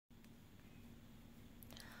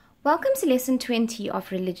Welcome to Lesson 20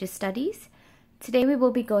 of Religious Studies. Today we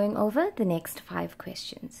will be going over the next 5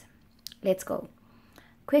 questions. Let's go.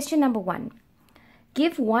 Question number 1.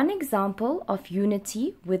 Give one example of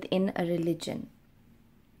unity within a religion.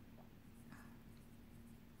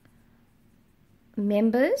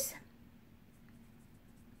 Members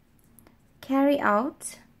carry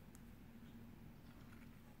out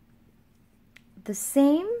the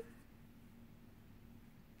same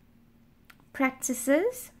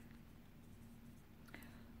practices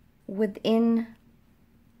within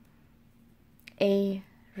a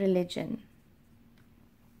religion.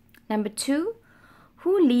 Number 2,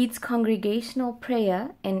 who leads congregational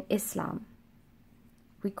prayer in Islam?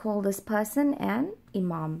 We call this person an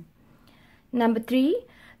imam. Number 3,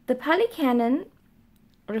 the Pali Canon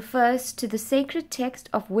refers to the sacred text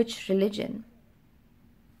of which religion?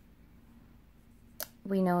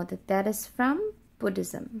 We know that that is from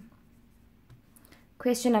Buddhism.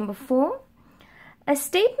 Question number 4. A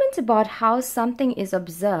statement about how something is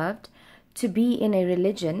observed to be in a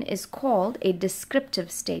religion is called a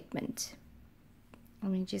descriptive statement.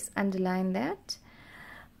 Let me just underline that.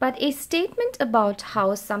 But a statement about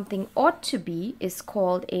how something ought to be is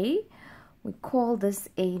called we call this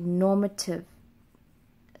a normative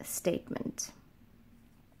statement.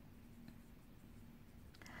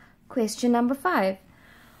 Question number 5.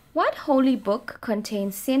 What holy book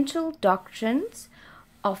contains central doctrines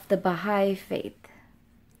of the Baha'i faith?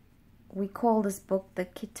 We call this book the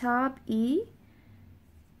Kitab-i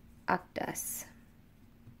Aqdas.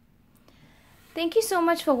 Thank you so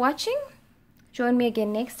much for watching. Join me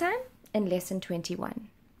again next time in Lesson 21.